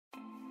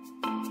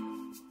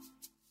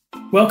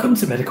Welcome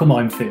to Medical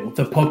Minefield,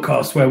 the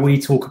podcast where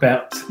we talk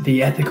about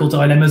the ethical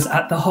dilemmas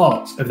at the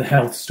heart of the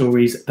health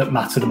stories that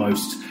matter the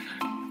most.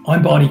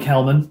 I'm Barney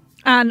Kalman.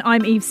 And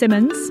I'm Eve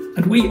Simmons.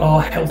 And we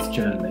are health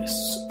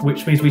journalists,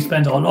 which means we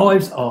spend our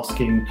lives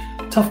asking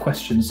tough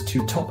questions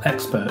to top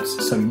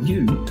experts so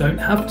you don't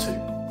have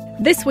to.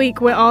 This week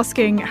we're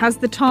asking, has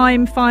the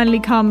time finally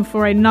come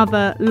for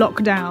another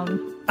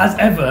lockdown? As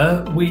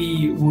ever,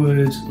 we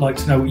would like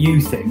to know what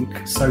you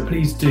think, so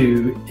please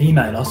do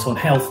email us on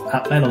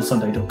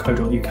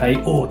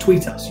health@mailonsunday.co.uk or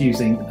tweet us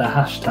using the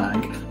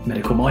hashtag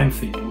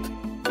 #MedicalMinefield.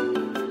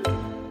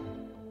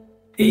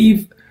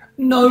 Eve,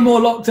 no more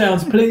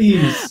lockdowns,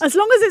 please. As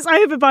long as it's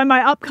over by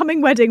my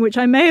upcoming wedding, which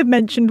I may have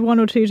mentioned one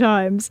or two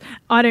times,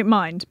 I don't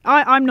mind.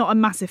 I'm not a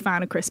massive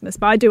fan of Christmas,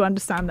 but I do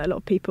understand that a lot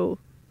of people,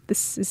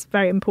 this is a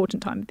very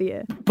important time of the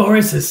year.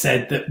 Boris has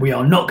said that we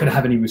are not going to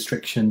have any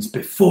restrictions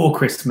before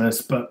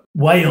Christmas, but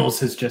Wales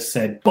has just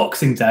said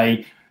Boxing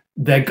Day,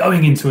 they're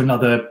going into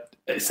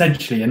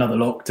essentially another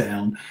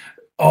lockdown.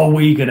 Are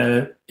we going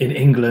to, in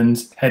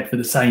England, head for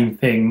the same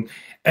thing?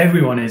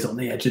 Everyone is on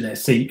the edge of their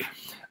seat.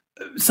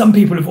 Some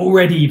people have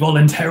already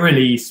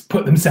voluntarily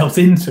put themselves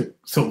into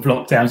sort of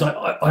lockdowns.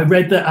 I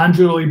read that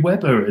Andrew Lloyd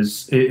Webber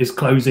is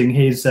closing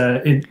his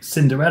in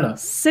Cinderella.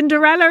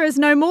 Cinderella is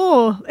no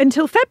more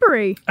until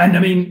February. And I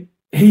mean,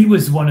 he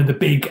was one of the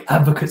big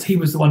advocates. He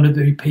was one of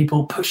the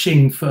people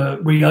pushing for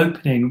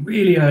reopening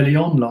really early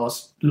on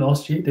this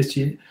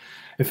year.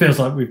 It feels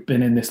like we've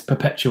been in this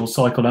perpetual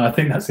cycle. And I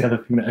think that's the other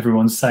thing that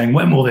everyone's saying.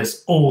 When will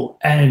this all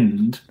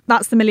end?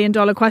 That's the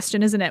million-dollar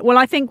question, isn't it? Well,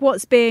 I think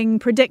what's being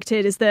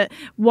predicted is that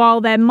while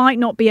there might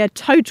not be a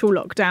total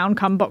lockdown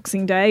come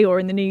Boxing Day or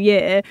in the new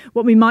year,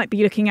 what we might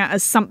be looking at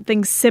as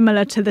something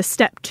similar to the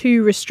Step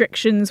 2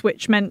 restrictions,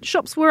 which meant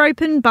shops were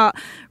open, but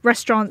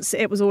restaurants,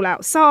 it was all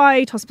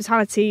outside.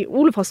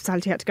 All of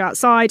hospitality had to go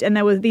outside. And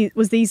there was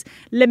these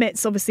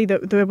limits. Obviously,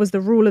 there was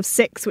the rule of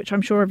 6, which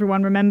I'm sure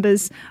everyone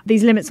remembers.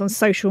 These limits on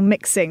social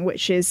mixing,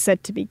 which is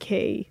said to be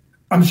key.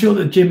 I'm sure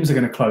the gyms are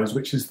going to close,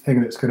 which is the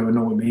thing that's going to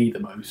annoy me the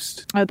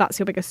most. Oh, that's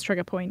your biggest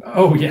trigger point.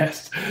 Oh,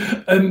 yes.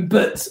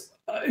 But,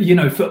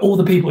 for all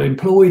the people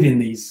employed in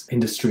these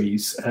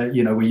industries,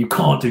 where you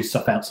can't do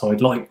stuff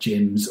outside like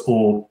gyms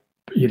or,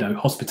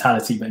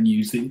 hospitality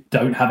venues that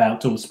don't have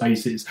outdoor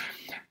spaces,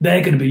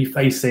 they're going to be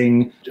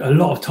facing a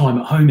lot of time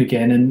at home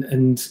again.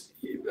 And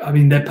I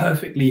mean, they're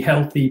perfectly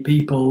healthy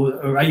people,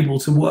 are able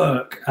to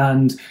work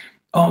and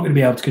aren't going to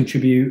be able to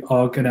contribute,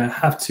 are going to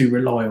have to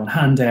rely on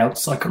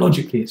handouts.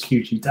 Psychologically, it's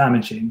hugely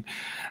damaging.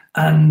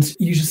 And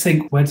you just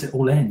think, where does it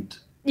all end?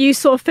 You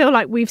sort of feel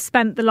like we've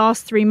spent the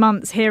last 3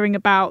 months hearing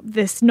about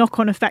this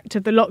knock-on effect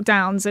of the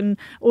lockdowns and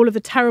all of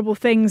the terrible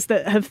things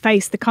that have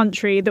faced the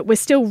country that we're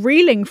still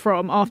reeling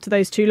from after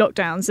those 2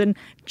 lockdowns. And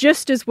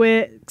just as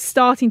we're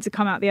starting to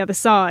come out the other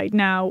side,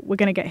 now we're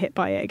going to get hit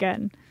by it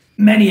again.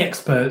 Many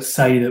experts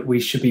say that we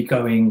should be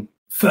going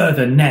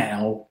further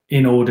now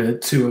in order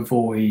to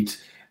avoid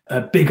a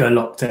bigger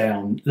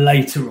lockdown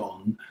later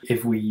on.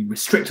 If we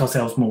restrict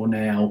ourselves more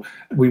now,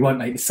 we won't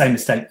make the same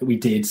mistake that we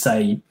did,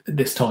 say,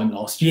 this time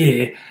last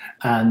year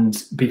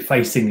and be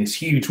facing this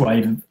huge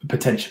wave of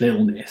potential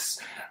illness.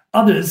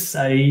 Others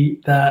say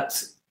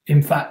that,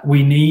 in fact,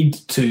 we need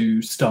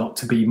to start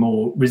to be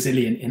more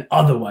resilient in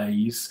other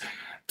ways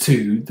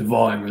to the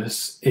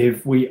virus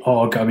if we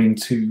are going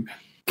to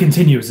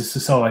continue as a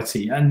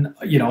society. And,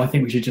 I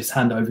think we should just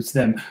hand over to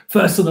them.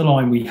 First on the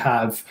line, we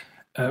have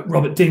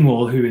Robert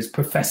Dingwall, who is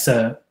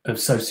Professor of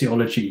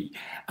Sociology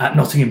at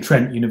Nottingham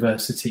Trent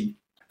University.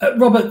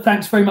 Robert,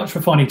 thanks very much for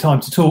finding time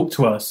to talk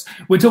to us.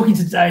 We're talking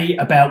today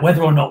about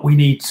whether or not we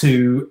need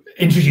to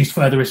introduce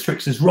further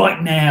restrictions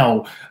right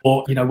now,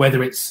 or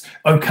whether it's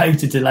okay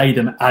to delay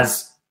them,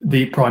 as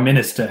the Prime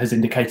Minister has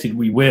indicated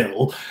we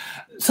will.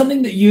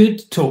 Something that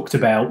you'd talked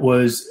about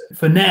was,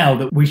 for now,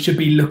 that we should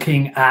be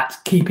looking at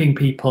keeping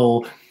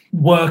people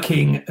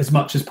working as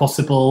much as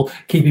possible,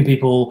 keeping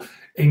people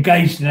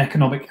engaged in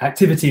economic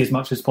activity as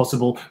much as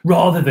possible,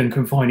 rather than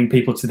confining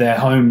people to their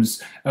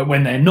homes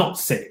when they're not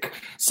sick.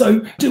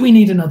 So do we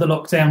need another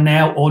lockdown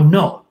now or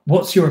not?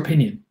 What's your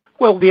opinion?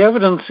 Well, the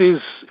evidence is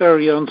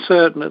very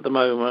uncertain at the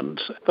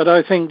moment, but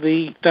I think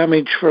the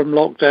damage from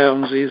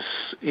lockdowns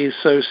is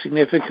so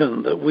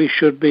significant that we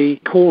should be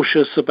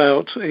cautious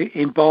about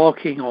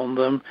embarking on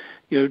them,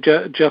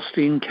 just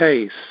in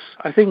case.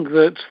 I think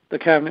that the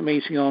Cabinet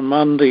meeting on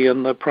Monday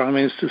and the Prime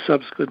Minister's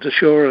subsequent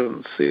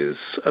assurance is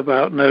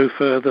about no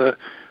further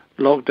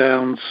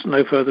lockdowns,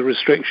 no further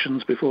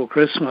restrictions before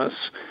Christmas.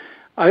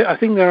 I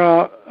think there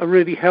are a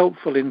really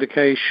helpful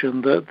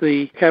indication that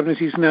the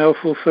Cabinet is now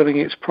fulfilling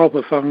its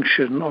proper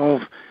function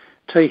of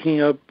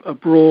taking a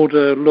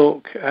broader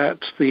look at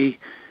the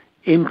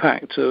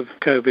impact of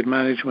COVID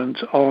management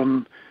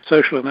on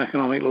social and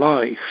economic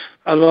life,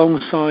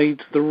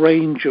 alongside the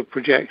range of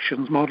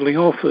projections modelling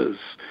offers.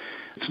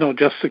 It's not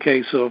just a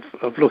case of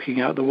looking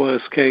at the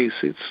worst case,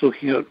 it's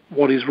looking at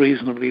what is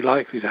reasonably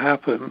likely to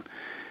happen,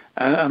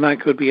 and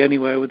that could be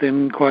anywhere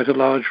within quite a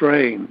large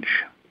range.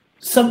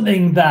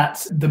 Something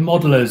that the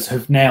modelers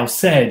have now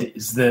said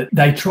is that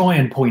they try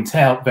and point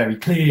out very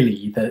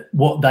clearly that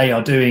what they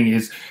are doing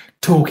is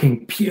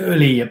talking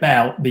purely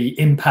about the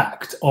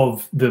impact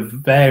of the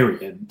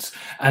variant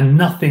and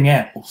nothing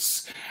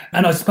else.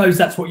 And I suppose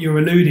that's what you're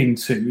alluding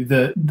to,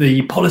 that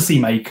the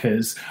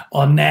policymakers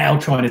are now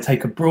trying to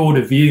take a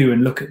broader view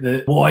and look at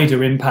the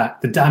wider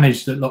impact, the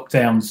damage that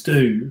lockdowns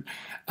do,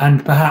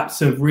 and perhaps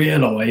have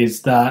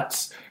realised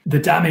that the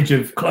damage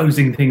of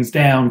closing things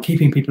down,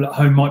 keeping people at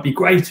home might be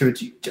greater.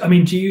 Do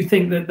you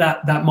think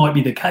that might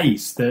be the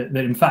case, that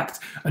in fact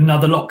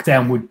another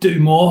lockdown would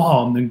do more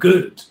harm than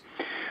good?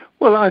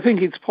 Well, I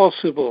think it's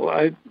possible.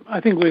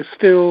 I think we're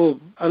still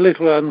a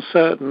little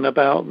uncertain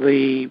about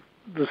the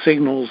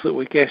signals that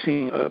we're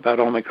getting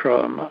about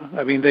Omicron.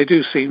 I mean, they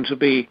do seem to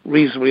be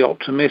reasonably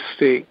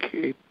optimistic.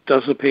 It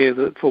does appear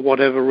that for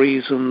whatever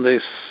reason,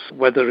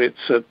 whether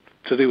it's to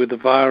do with the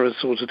virus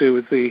or to do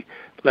with the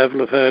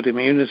level of herd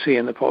immunity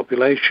in the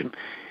population,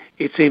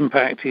 its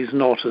impact is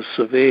not as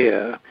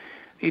severe.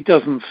 It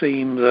doesn't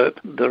seem that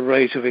the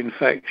rate of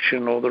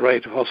infection or the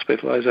rate of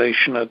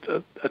hospitalization are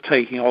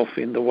taking off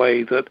in the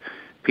way that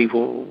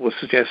people were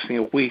suggesting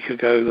a week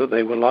ago that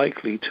they were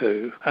likely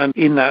to. And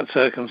in that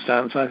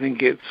circumstance, I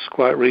think it's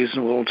quite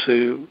reasonable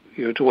to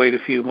wait a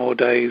few more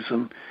days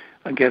and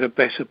get a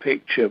better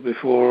picture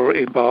before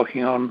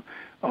embarking on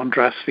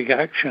drastic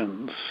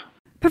actions.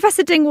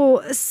 Professor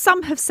Dingwall,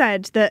 some have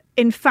said that,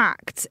 in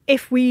fact,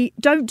 if we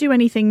don't do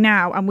anything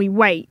now and we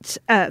wait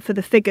for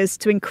the figures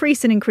to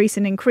increase and increase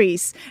and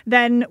increase,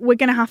 then we're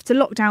going to have to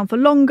lock down for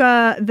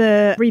longer.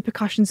 The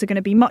repercussions are going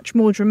to be much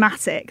more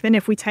dramatic than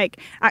if we take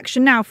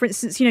action now. For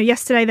instance,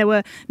 yesterday there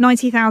were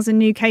 90,000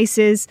 new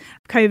cases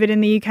of COVID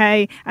in the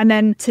UK, and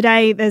then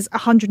today there's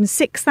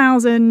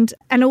 106,000.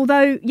 And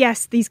although,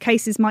 yes, these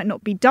cases might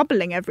not be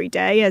doubling every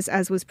day,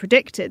 as was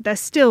predicted, they're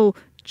still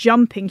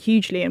jumping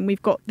hugely, and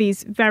we've got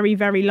these very,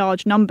 very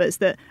large numbers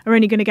that are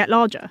only going to get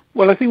larger.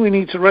 Well, I think we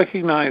need to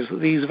recognise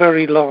that these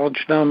very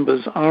large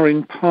numbers are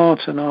in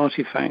part an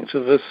artefact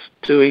of us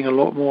doing a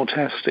lot more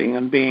testing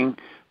and being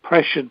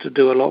pressured to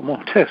do a lot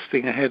more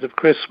testing ahead of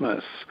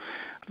Christmas.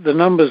 The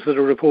numbers that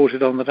are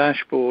reported on the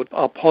dashboard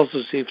are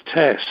positive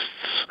tests,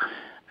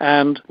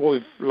 and what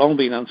we've long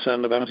been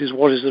uncertain about is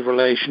what is the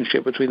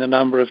relationship between the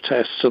number of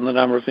tests and the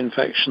number of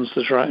infections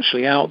that are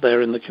actually out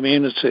there in the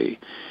community.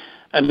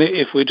 And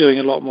if we're doing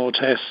a lot more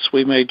tests,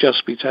 we may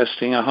just be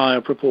testing a higher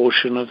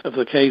proportion of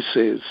the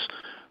cases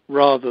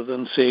rather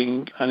than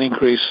seeing an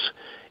increase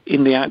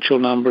in the actual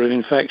number of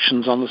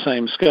infections on the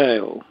same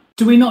scale.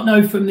 Do we not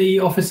know from the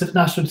Office of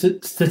National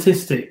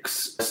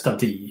Statistics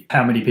study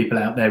how many people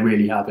out there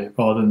really have it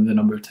rather than the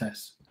number of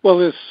tests?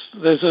 Well,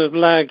 there's a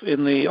lag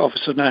in the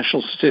Office of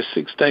National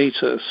Statistics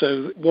data,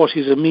 so what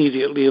is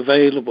immediately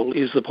available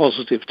is the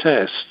positive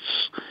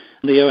tests.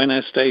 The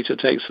ONS data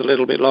takes a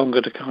little bit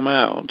longer to come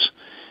out.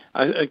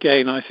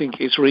 I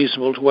think it's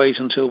reasonable to wait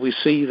until we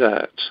see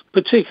that,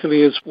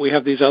 particularly as we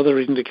have these other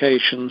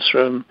indications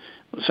from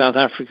South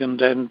African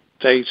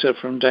data,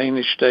 from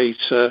Danish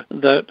data,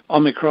 that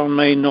Omicron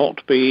may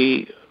not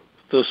be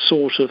the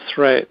sort of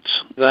threat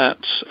that,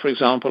 for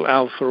example,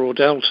 Alpha or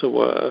Delta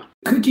were.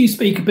 Could you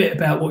speak a bit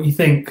about what you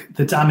think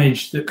the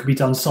damage that could be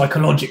done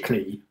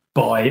psychologically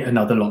by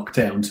another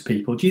lockdown to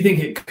people? Do you think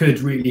it could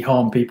really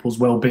harm people's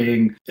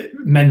well-being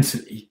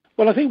mentally?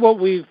 Well, I think what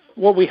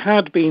we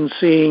had been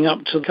seeing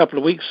up to a couple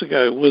of weeks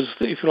ago was,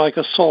 if you like,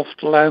 a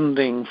soft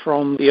landing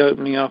from the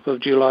opening up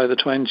of July the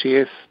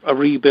 20th, a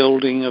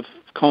rebuilding of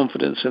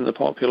confidence in the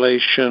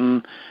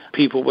population.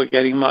 People were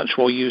getting much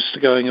more used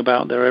to going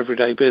about their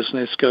everyday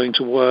business, going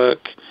to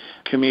work,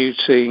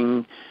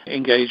 commuting,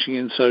 engaging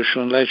in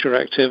social and leisure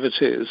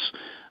activities.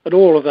 And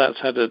all of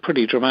that's had a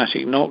pretty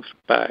dramatic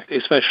knockback,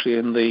 especially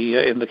in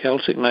the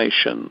Celtic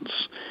nations.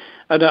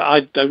 And I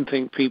don't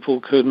think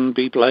people can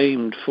be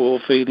blamed for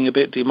feeling a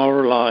bit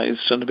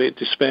demoralised and a bit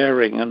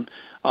despairing and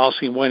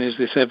asking, when is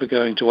this ever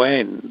going to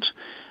end?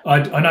 I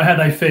know how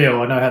they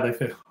feel.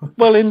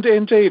 Well,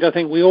 indeed, I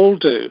think we all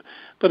do.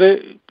 But,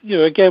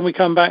 again, we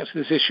come back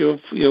to this issue of,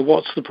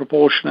 what's the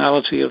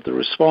proportionality of the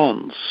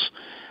response?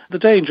 The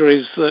danger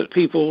is that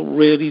people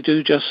really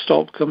do just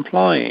stop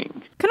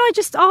complying. Can I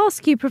just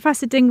ask you,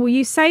 Professor Dingwall,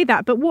 you say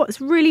that, but what's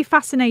really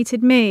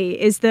fascinated me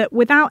is that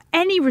without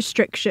any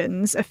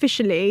restrictions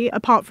officially,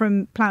 apart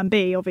from Plan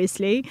B,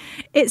 obviously,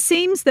 it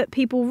seems that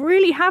people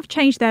really have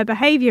changed their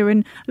behaviour.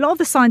 And a lot of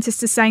the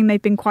scientists are saying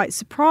they've been quite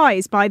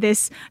surprised by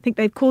this. I think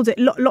they've called it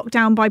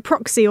lockdown by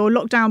proxy or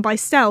lockdown by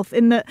stealth,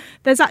 in that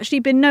there's actually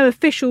been no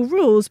official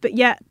rules, but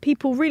yet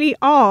people really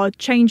are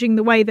changing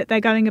the way that they're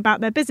going about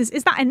their business.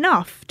 Is that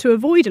enough to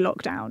avoid a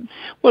lockdown?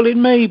 Well, it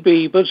may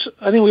be, but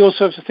I think we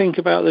also have to think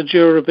about the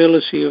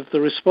durability of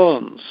the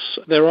response.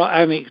 There are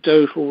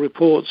anecdotal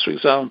reports, for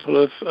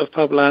example, of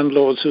pub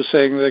landlords who are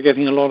saying they're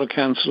getting a lot of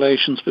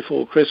cancellations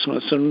before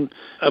Christmas and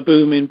a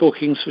boom in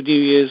bookings for New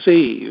Year's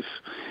Eve.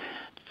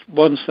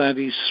 Once that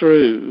is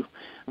through,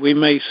 we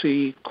may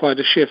see quite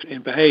a shift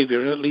in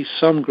behaviour in at least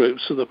some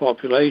groups of the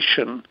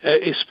population,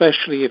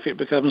 especially if it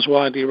becomes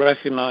widely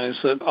recognised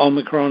that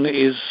Omicron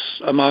is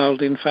a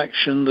mild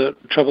infection that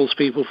troubles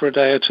people for a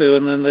day or two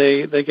and then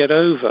they get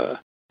over.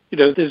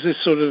 There's this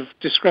sort of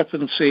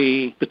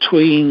discrepancy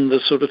between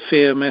the sort of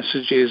fear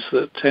messages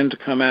that tend to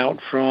come out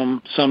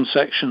from some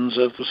sections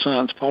of the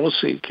science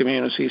policy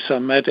community,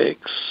 some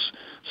medics,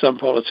 some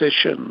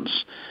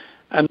politicians,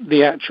 and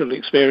the actual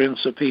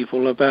experience of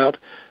people about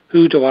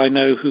who do I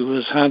know who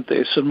has had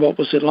this and what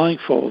was it like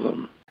for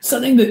them.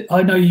 Something that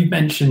I know you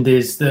mentioned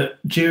is that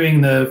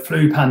during the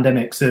flu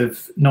pandemics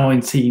of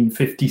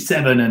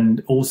 1957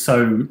 and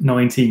also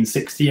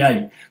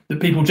 1968,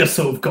 that people just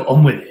sort of got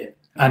on with it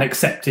and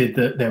accepted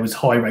that there was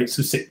high rates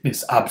of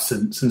sickness,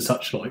 absence and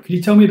such like. Could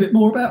you tell me a bit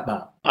more about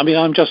that? I mean,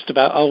 I'm just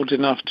about old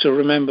enough to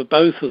remember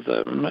both of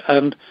them.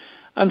 And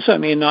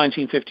certainly in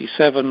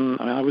 1957,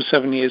 I was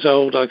 7 years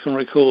old. I can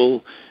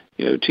recall,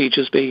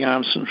 teachers being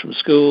absent from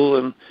school.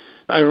 And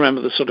I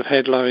remember the sort of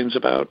headlines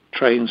about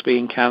trains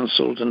being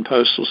cancelled and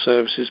postal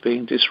services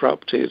being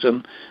disrupted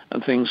and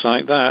things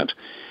like that.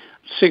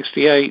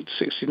 68,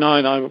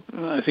 69,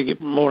 I think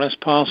it more or less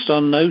passed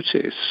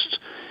unnoticed.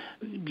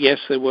 Yes,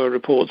 there were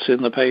reports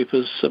in the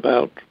papers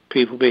about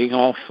people being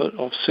off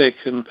sick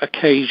and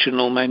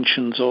occasional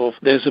mentions of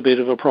there's a bit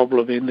of a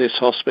problem in this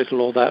hospital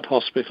or that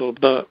hospital,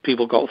 but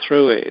people got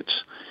through it.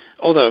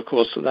 Although, of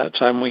course, at that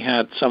time we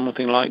had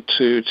something like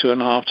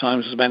 2.5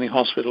 times as many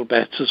hospital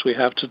beds as we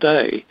have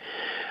today.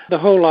 The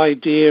whole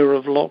idea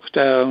of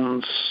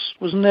lockdowns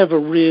was never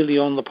really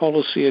on the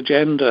policy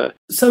agenda.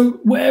 So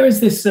where is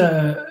this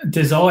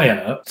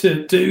desire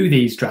to do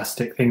these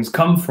drastic things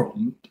come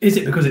from? Is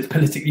it because it's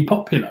politically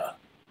popular?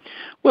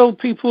 Well,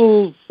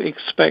 people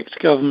expect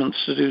governments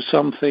to do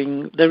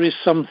something. There is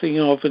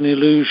something of an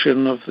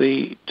illusion of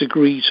the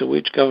degree to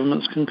which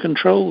governments can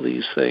control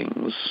these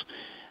things.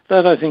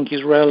 That, I think,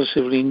 is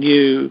relatively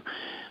new.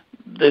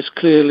 There's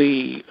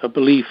clearly a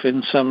belief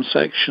in some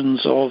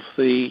sections of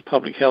the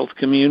public health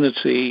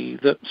community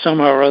that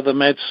somehow or other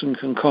medicine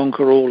can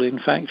conquer all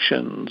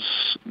infections,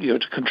 to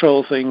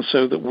control things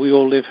so that we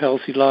all live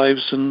healthy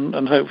lives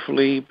and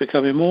hopefully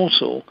become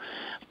immortal.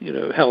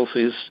 Health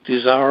is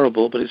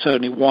desirable, but it's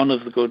only one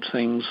of the good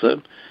things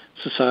that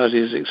society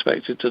is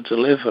expected to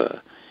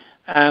deliver.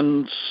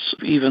 And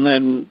even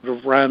then, the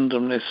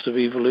randomness of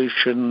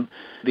evolution,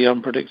 the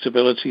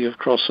unpredictability of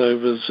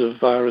crossovers of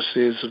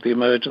viruses, of the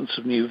emergence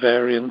of new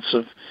variants,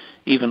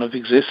 even of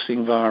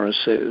existing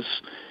viruses,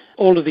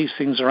 all of these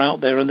things are out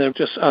there and they're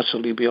just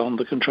utterly beyond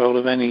the control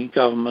of any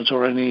government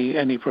or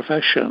any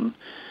profession.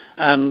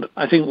 And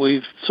I think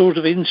we've sort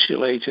of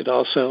insulated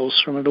ourselves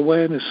from an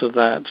awareness of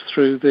that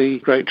through the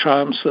great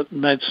triumphs that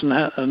medicine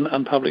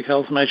and public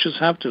health measures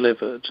have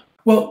delivered.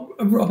 Well,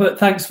 Robert,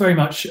 thanks very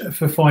much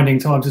for finding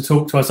time to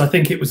talk to us. I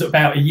think it was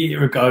about a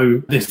year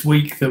ago this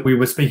week that we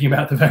were speaking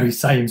about the very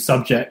same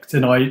subject,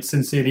 and I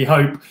sincerely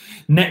hope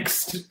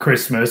next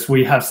Christmas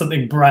we have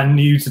something brand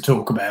new to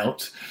talk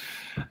about.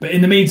 But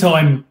in the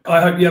meantime,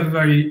 I hope you have a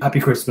very happy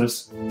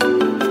Christmas.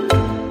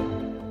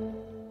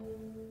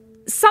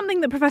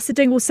 Something that Professor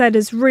Dingle said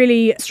has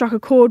really struck a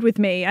chord with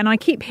me, and I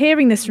keep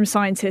hearing this from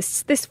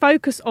scientists, this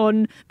focus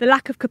on the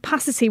lack of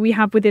capacity we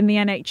have within the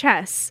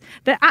NHS,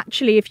 that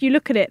actually, if you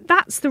look at it,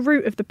 that's the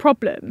root of the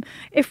problem.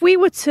 If we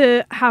were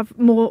to have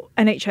more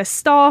NHS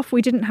staff,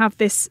 we didn't have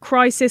this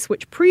crisis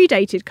which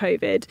predated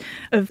COVID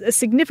of a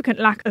significant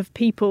lack of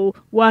people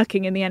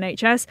working in the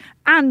NHS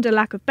and a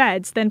lack of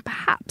beds, then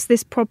perhaps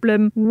this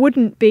problem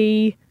wouldn't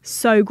be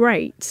so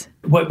great.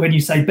 When you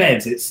say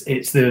beds,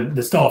 it's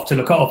the staff to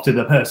look after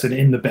the person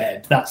in the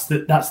bed. That's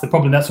the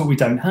problem. That's what we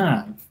don't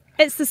have.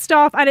 It's the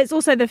staff, and it's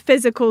also the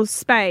physical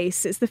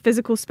space. It's the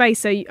physical space.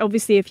 So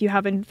obviously, if you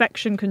have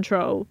infection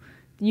control,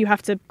 you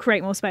have to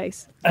create more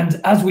space. And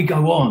as we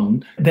go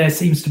on, there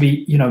seems to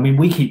be,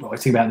 we keep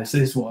writing about this.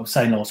 This is what I was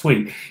saying last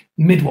week.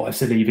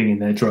 Midwives are leaving in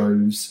their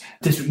droves.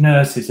 District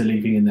nurses are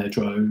leaving in their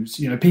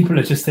droves. People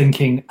are just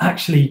thinking,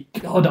 actually,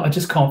 God, I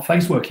just can't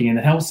face working in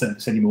the health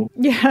service anymore.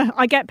 Yeah,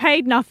 I get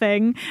paid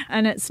nothing,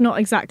 and it's not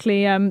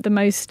exactly the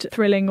most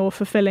thrilling or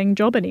fulfilling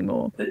job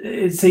anymore.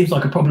 It seems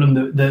like a problem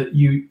that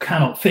you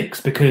cannot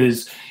fix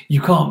because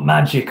you can't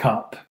magic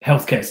up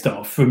healthcare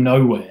staff from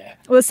nowhere.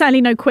 Well, there's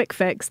certainly no quick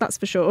fix, that's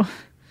for sure.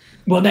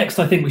 Well, next,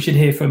 I think we should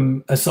hear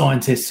from a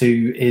scientist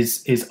who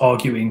is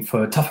arguing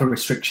for tougher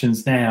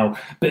restrictions now,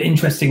 but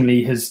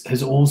interestingly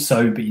has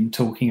also been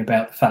talking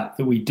about the fact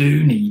that we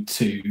do need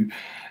to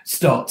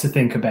start to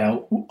think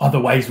about other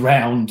ways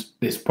round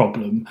this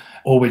problem,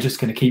 or we're just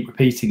going to keep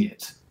repeating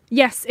it.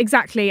 Yes,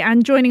 exactly.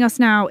 And joining us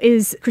now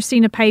is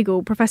Christina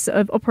Pagel, Professor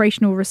of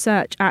Operational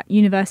Research at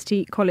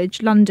University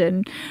College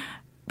London.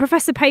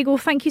 Professor Pagel,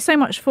 thank you so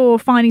much for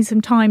finding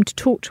some time to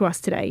talk to us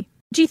today.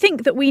 Do you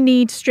think that we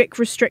need strict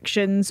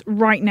restrictions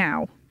right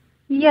now?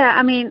 Yeah,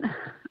 I mean,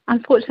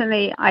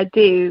 unfortunately, I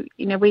do.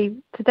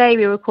 Today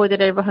we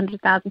recorded over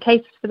 100,000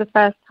 cases for the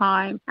first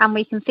time, and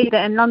we can see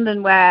that in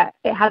London, where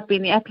it has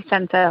been the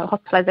epicenter,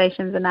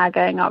 hospitalizations are now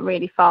going up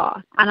really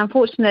fast. And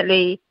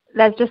unfortunately,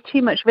 there's just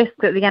too much risk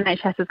that the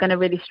NHS is going to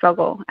really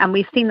struggle. And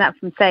we've seen that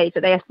from Sage,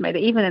 that they estimate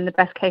that even in the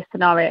best case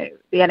scenario,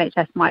 the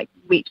NHS might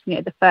reach,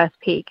 the first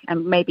peak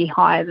and maybe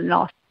higher than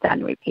last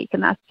January peak.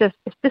 And it's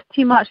just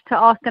too much to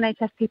ask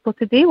NHS people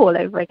to do all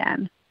over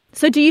again.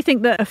 So do you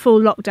think that a full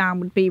lockdown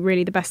would be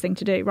really the best thing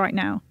to do right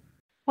now?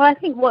 Well, I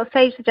think what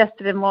Sage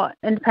suggested and what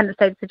independent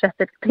studies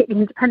suggested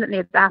completely independently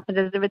of that happened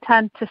is a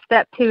return to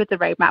step 2 of the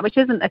roadmap, which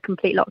isn't a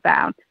complete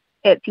lockdown.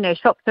 It's,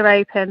 shops are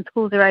open,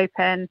 schools are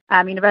open,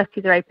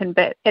 universities are open,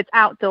 but it's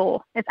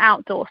outdoor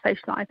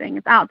socialising,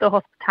 it's outdoor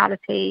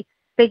hospitality.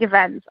 Big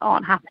events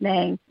aren't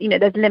happening.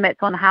 There's limits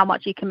on how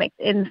much you can mix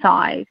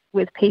inside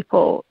with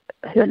people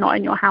who are not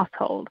in your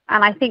household.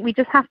 And I think we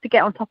just have to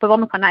get on top of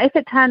Omicron. Now, if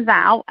it turns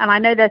out, and I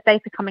know there's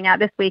data coming out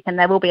this week and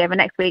there will be over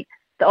next week,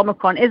 that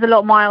Omicron is a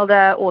lot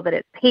milder or that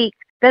it's peaked,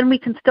 then we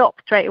can stop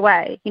straight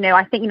away.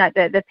 I think,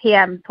 the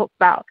PM talked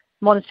about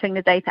monitoring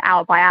the data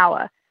hour by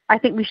hour. I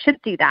think we should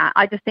do that.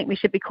 I just think we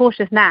should be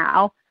cautious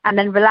now and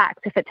then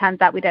relax if it turns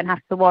out we don't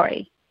have to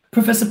worry.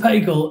 Professor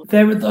Pagel,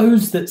 there are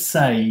those that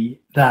say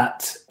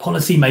that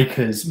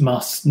policymakers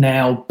must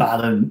now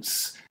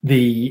balance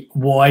the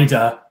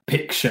wider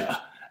picture,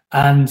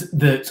 and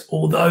that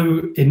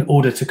although in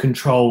order to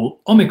control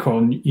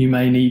Omicron, you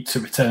may need to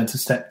return to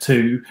step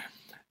 2,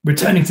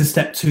 returning to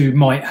step 2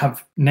 might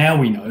have, now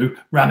we know,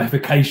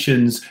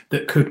 ramifications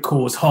that could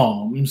cause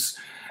harms,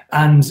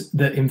 and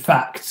that in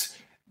fact,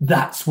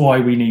 that's why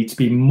we need to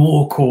be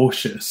more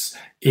cautious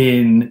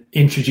in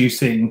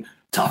introducing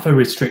tougher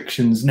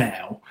restrictions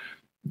now.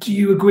 Do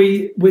you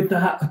agree with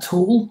that at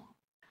all?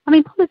 I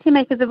mean,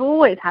 policymakers have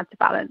always had to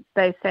balance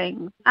those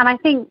things. And I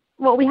think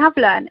what we have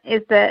learned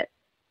is that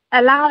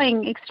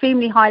allowing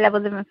extremely high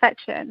levels of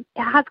infection,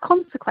 it has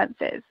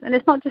consequences. And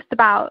it's not just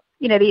about,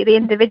 the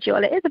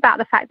individual. It is about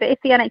the fact that if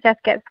the NHS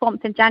gets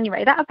swamped in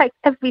January, that affects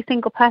every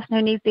single person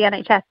who needs the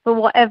NHS for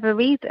whatever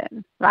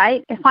reason,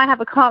 right? If I have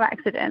a car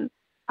accident,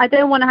 I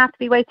don't want to have to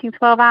be waiting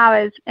 12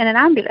 hours in an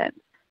ambulance.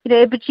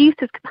 It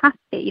reduces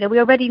capacity. We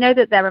already know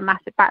that there are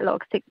massive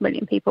backlogs, 6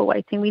 million people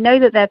waiting. We know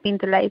that there have been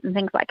delays in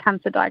things like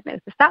cancer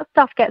diagnosis. That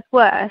stuff gets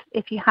worse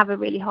if you have a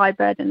really high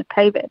burden of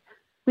COVID.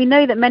 We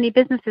know that many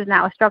businesses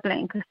now are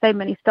struggling because so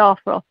many staff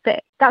are off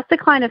sick. That's the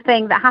kind of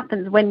thing that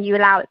happens when you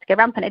allow it to go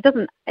rampant.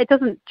 It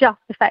doesn't just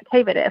affect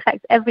COVID. It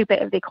affects every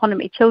bit of the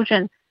economy.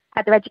 Children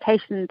had their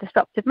education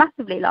disrupted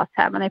massively last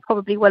term, and they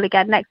probably will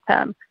again next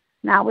term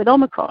now with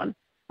Omicron.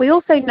 We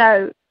also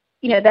know,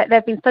 that there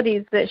have been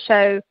studies that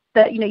show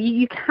that,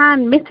 you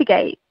can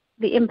mitigate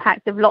the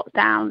impact of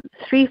lockdown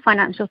through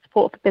financial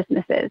support for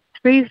businesses,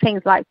 through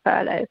things like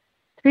furlough,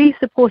 through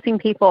supporting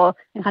people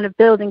and kind of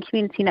building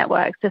community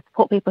networks to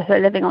support people who are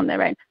living on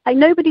their own. Like,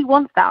 nobody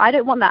wants that. I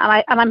don't want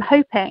that. And I'm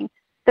hoping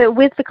that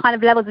with the kind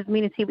of levels of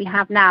immunity we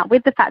have now,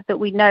 with the fact that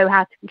we know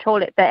how to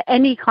control it, that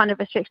any kind of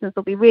restrictions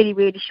will be really,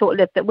 really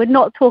short-lived, that we're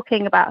not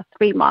talking about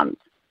 3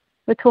 months.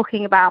 We're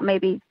talking about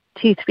maybe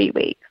 2-3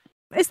 weeks.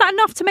 Is that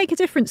enough to make a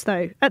difference,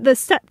 though, at the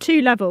step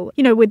 2 level?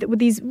 With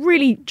these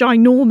really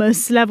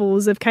ginormous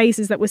levels of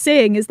cases that we're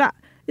seeing, is that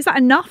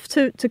enough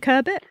to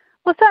curb it?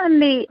 Well,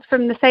 certainly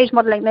from the Sage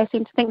modelling, they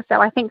seem to think so.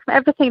 I think from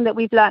everything that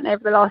we've learned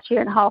over the last year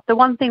and a half, the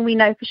one thing we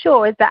know for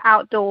sure is that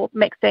outdoor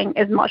mixing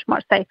is much,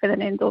 much safer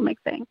than indoor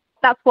mixing.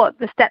 That's what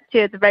the step 2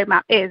 of the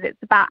roadmap is.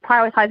 It's about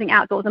prioritising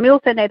outdoors. And we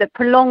also know that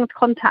prolonged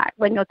contact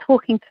when you're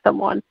talking to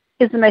someone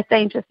is the most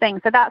dangerous thing.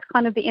 So that's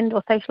kind of the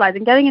indoor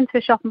socialising. Going into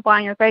a shop and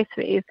buying your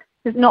groceries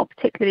is not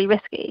particularly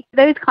risky.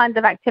 Those kinds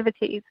of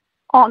activities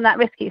aren't that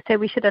risky, so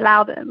we should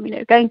allow them.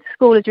 Going to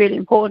school is really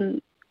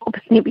important.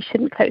 Obviously, we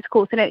shouldn't close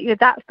schools. So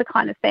that's the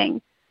kind of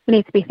thing we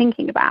need to be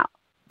thinking about.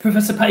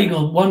 Professor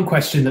Pagel, one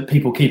question that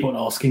people keep on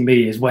asking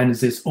me is, when is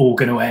this all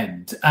going to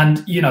end?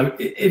 And,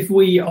 if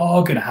we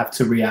are going to have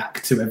to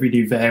react to every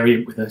new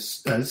variant with a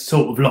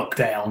sort of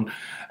lockdown,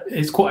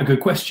 it's quite a good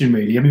question,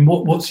 really. I mean,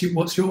 what's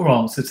your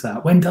answer to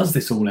that? When does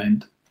this all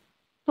end?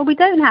 Well, we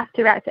don't have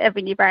to react to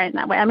every new variant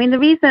that way. I mean, the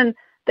reason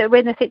that we're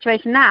in the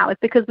situation now is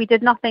because we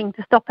did nothing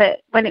to stop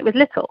it when it was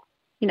little.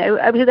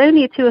 It was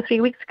only 2 or 3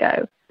 weeks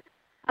ago.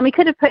 And we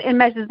could have put in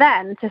measures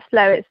then to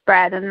slow its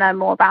spread and learn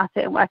more about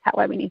it and work out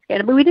where we need to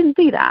go. But we didn't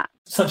do that.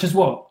 Such as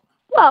what?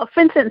 Well, for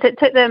instance, it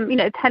took them,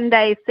 10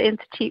 days to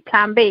institute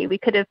Plan B. We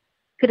could have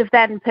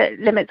then put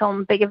limits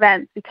on big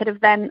events. We could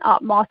have then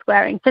upped mask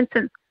wearing. For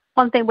instance,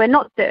 one thing we're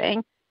not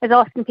doing is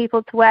asking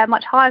people to wear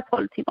much higher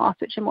quality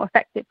masks, which are more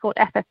effective, called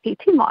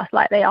FFP2 masks,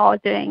 like they are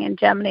doing in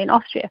Germany and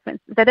Austria, for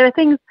instance. So there are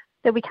things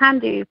that we can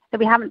do that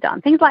we haven't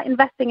done. Things like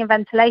investing in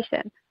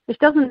ventilation, which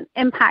doesn't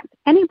impact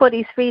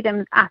anybody's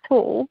freedoms at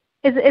all,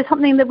 is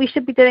something that we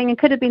should be doing and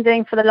could have been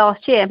doing for the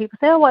last year. And people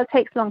say, it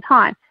takes a long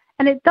time.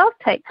 And it does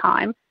take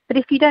time, but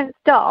if you don't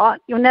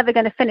start, you're never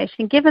going to finish.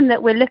 And given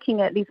that we're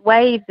looking at these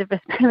waves of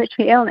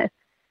respiratory illness,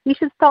 we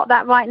should start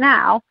that right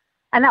now.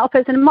 And that will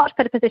put us in a much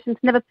better position to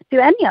never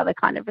pursue any other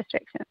kind of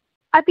restriction.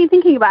 I've been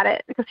thinking about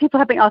it because people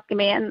have been asking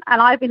me, and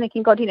I've been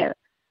thinking, God,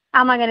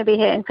 am I going to be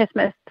here in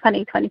Christmas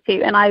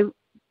 2022? And I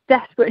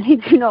desperately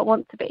do not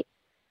want to be.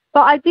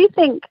 But I do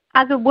think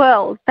as a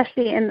world,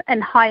 especially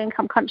in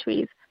high-income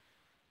countries,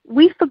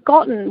 we've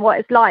forgotten what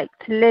it's like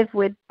to live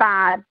with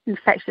bad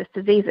infectious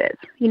diseases.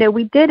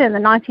 We did in the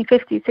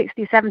 1950s,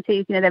 60s,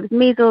 70s. There was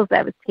measles,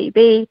 there was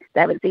TB,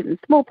 there was even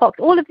smallpox.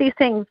 All of these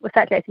things were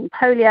circulating,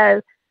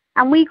 polio,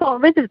 and we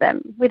got rid of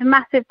them with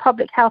massive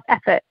public health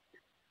efforts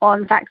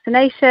on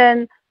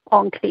vaccination,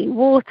 on clean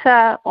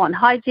water, on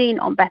hygiene,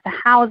 on better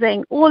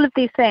housing, all of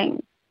these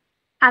things.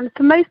 And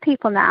for most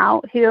people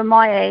now who are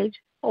my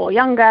age or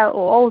younger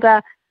or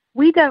older,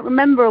 we don't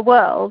remember a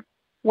world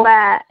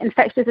where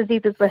infectious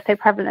diseases were so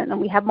prevalent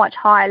and we had much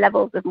higher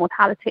levels of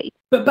mortality.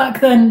 But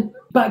back then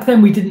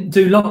we didn't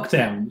do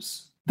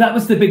lockdowns. That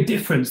was the big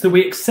difference, that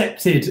we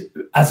accepted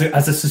as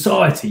a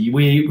society.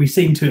 We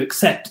seemed to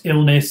accept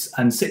illness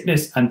and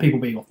sickness and people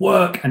being off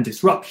work and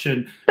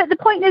disruption. But the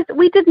point is,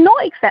 we did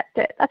not accept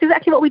it. That's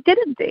exactly what we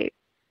didn't do.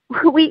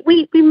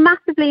 We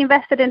massively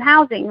invested in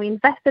housing. We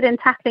invested in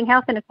tackling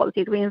health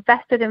inequalities. We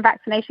invested in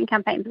vaccination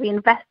campaigns. We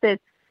invested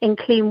in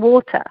clean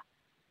water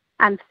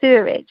and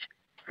sewerage,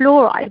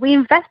 fluoride. We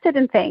invested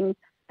in things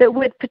that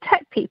would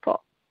protect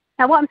people.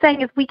 Now, what I'm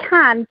saying is we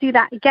can do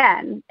that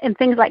again in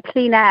things like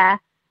clean air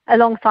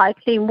alongside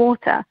clean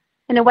water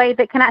in a way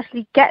that can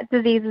actually get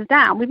diseases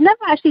down. We've never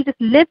actually just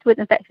lived with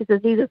infectious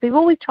diseases. We've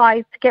always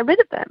tried to get rid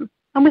of them.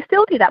 And we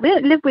still do that. We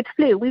don't live with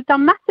flu. We've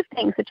done massive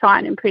things to try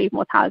and improve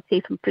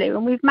mortality from flu,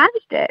 and we've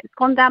managed it. It's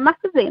gone down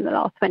massively in the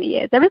last 20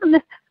 years. There isn't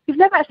this, we've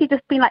never actually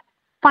just been like,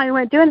 fine, we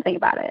won't do anything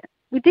about it.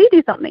 We do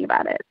something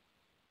about it.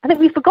 I think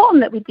we've forgotten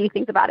that we do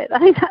things about it. I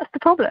think that's the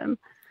problem.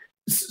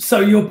 So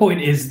your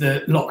point is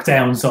that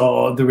lockdowns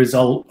are the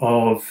result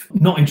of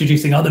not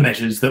introducing other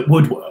measures that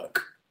would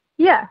work?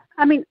 Yeah.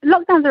 I mean,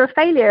 lockdowns are a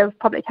failure of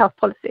public health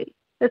policy.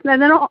 They're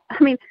not,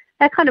 I mean,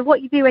 they're kind of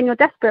what you do when you're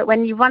desperate,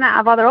 when you run out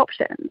of other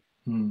options.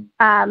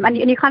 And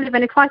you're kind of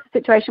in a crisis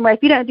situation where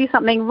if you don't do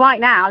something right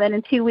now, then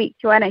in 2 weeks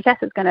your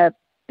NHS is going to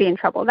be in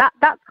trouble.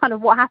 That's kind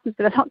of what happens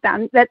with a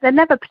lockdown. They're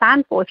never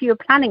planned for. If you were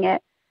planning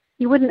it,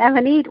 you wouldn't ever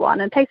need one.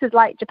 And places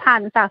like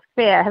Japan and South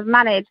Korea have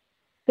managed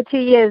for 2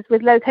 years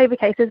with low COVID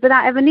cases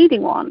without ever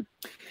needing one.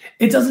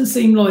 It doesn't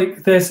seem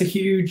like there's a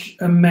huge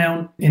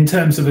amount in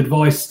terms of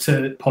advice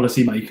to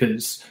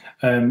policymakers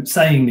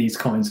saying these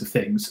kinds of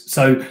things.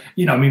 So,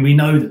 we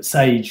know that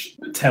SAGE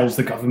tells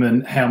the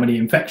government how many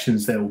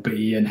infections there will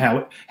be and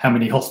how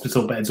many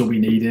hospital beds will be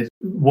needed,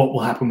 what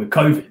will happen with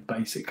COVID,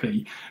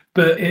 basically.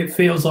 But it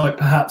feels like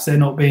perhaps they're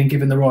not being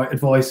given the right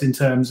advice in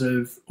terms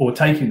of, or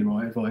taking the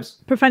right advice.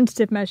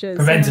 Preventative measures.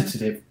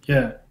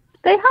 Yeah.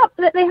 They have.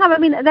 I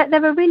mean,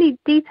 there are really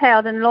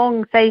detailed and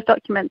long SAGE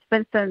documents, for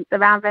instance,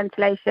 around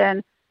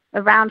ventilation,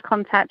 around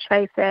contact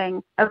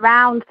tracing,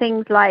 around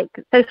things like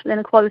social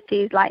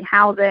inequalities like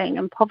housing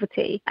and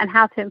poverty and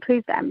how to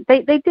improve them.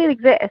 They do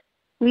exist.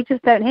 We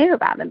just don't hear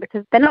about them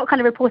because they're not kind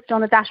of reported on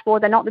the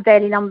dashboard. They're not the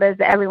daily numbers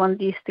that everyone's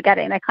used to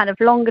getting. They're kind of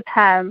longer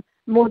term,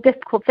 more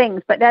difficult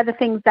things, but they're the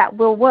things that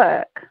will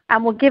work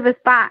and will give us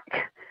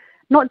back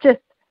not just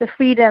the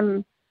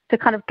freedom to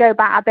kind of go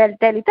about our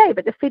daily day,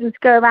 but the freedom to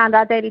go around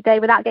our daily day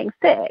without getting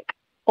sick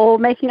or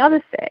making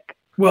others sick.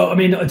 Well, I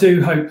mean, I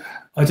do hope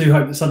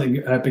that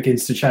something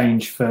begins to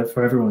change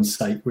for everyone's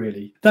sake,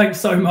 really. Thanks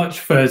so much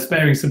for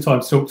sparing some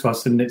time to talk to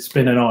us, and it's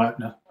been an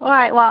eye-opener. All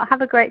right, well,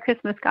 have a great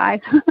Christmas, guys.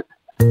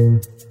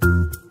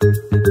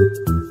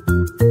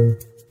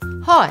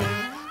 Hi,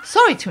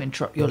 sorry to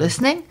interrupt your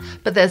listening,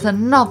 but there's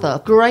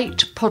another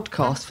great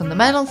podcast from the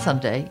Mail on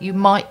Sunday you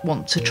might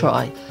want to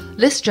try.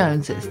 Liz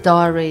Jones's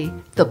Diary,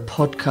 the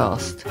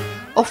podcast,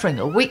 offering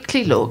a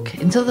weekly look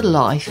into the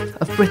life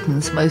of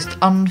Britain's most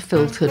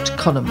unfiltered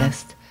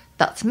columnist.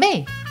 That's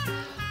me.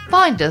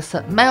 Find us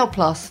at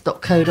mailplus.co.uk.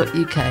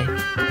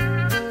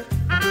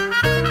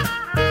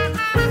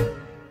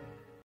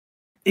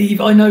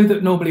 Eve, I know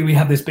that normally we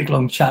have this big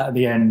long chat at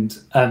the end,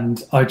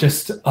 and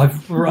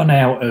I've run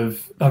out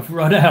of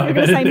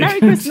anything. Say Merry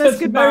Christmas,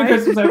 goodbye. Merry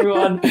Christmas,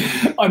 everyone.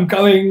 I'm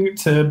going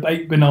to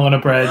bake banana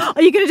bread.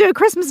 Are you going to do a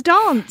Christmas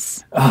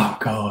dance? Oh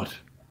God.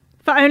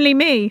 For only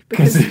me,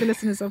 because the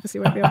listeners obviously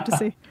won't be able to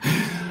see.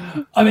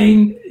 I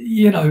mean,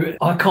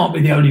 I can't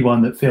be the only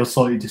one that feels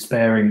slightly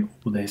despairing of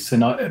all this.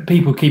 And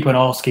people keep on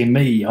asking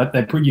me,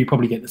 you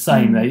probably get the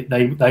same.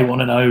 They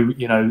want to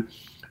know,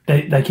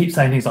 they keep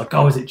saying things like,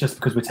 oh, is it just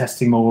because we're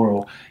testing more?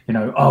 Or,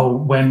 oh,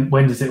 when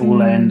does it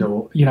all end?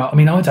 Or, I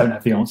mean, I don't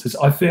have the answers.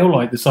 I feel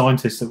like the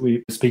scientists that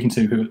we're speaking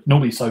to, who are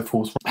normally so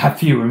forceful, have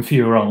fewer and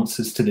fewer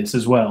answers to this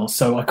as well.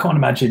 So I can't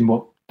imagine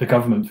what the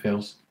government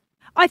feels.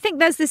 I think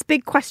there's this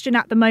big question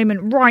at the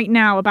moment right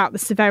now about the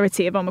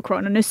severity of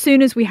Omicron. And as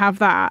soon as we have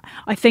that,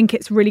 I think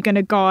it's really going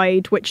to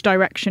guide which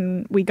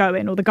direction we go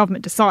in, or the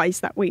government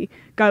decides that we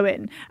go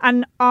in.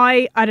 And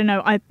I don't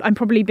know, I'm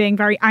probably being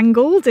very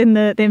angled in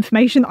the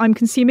information that I'm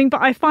consuming,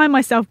 but I find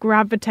myself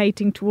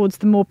gravitating towards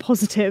the more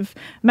positive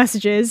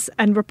messages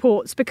and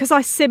reports because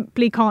I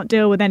simply can't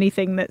deal with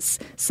anything that's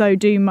so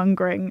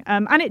doom-mongering.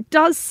 And it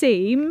does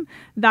seem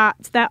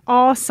that there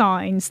are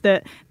signs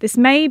that this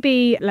may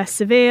be less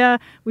severe.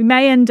 We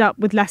may end up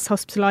with less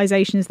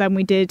hospitalizations than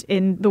we did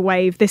in the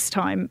wave this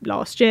time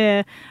last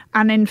year.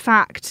 And in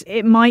fact,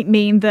 it might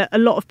mean that a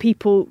lot of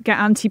people get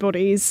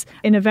antibodies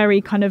in a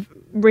very kind of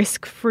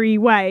risk-free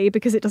way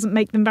because it doesn't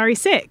make them very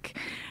sick,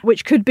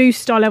 which could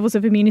boost our levels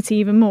of immunity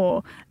even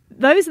more.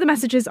 Those are the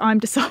messages I'm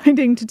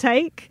deciding to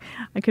take.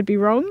 I could be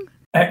wrong.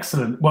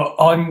 Excellent. Well,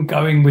 I'm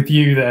going with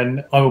you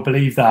then. I will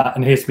believe that.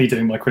 And here's me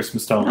doing my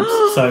Christmas dance.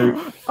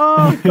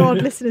 Oh,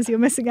 God, listeners, you're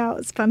missing out.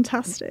 It's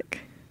fantastic.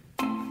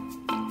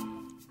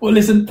 Well,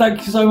 listen,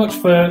 thank you so much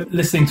for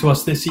listening to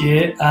us this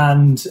year.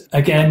 And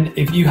again,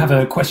 if you have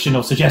a question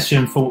or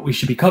suggestion for what we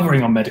should be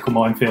covering on Medical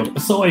Minefield,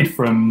 aside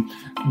from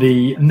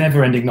the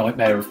never-ending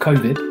nightmare of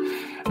COVID,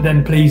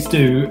 then please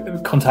do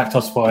contact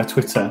us via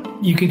Twitter.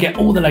 You can get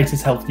all the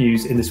latest health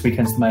news in this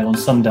weekend's Mail on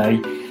Sunday,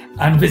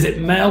 and visit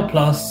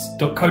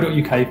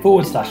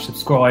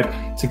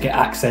mailplus.co.uk/subscribe to get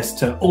access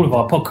to all of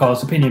our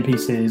podcasts, opinion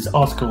pieces,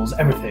 articles,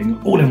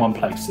 everything, all in one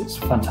place. It's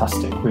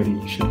fantastic. Really,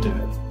 you should do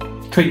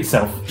it. Treat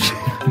yourself.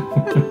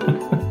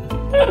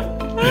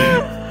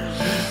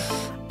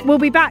 We'll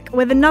be back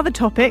with another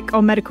topic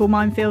on Medical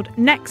Minefield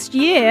next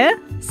year.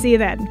 See you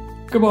then.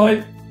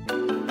 Goodbye.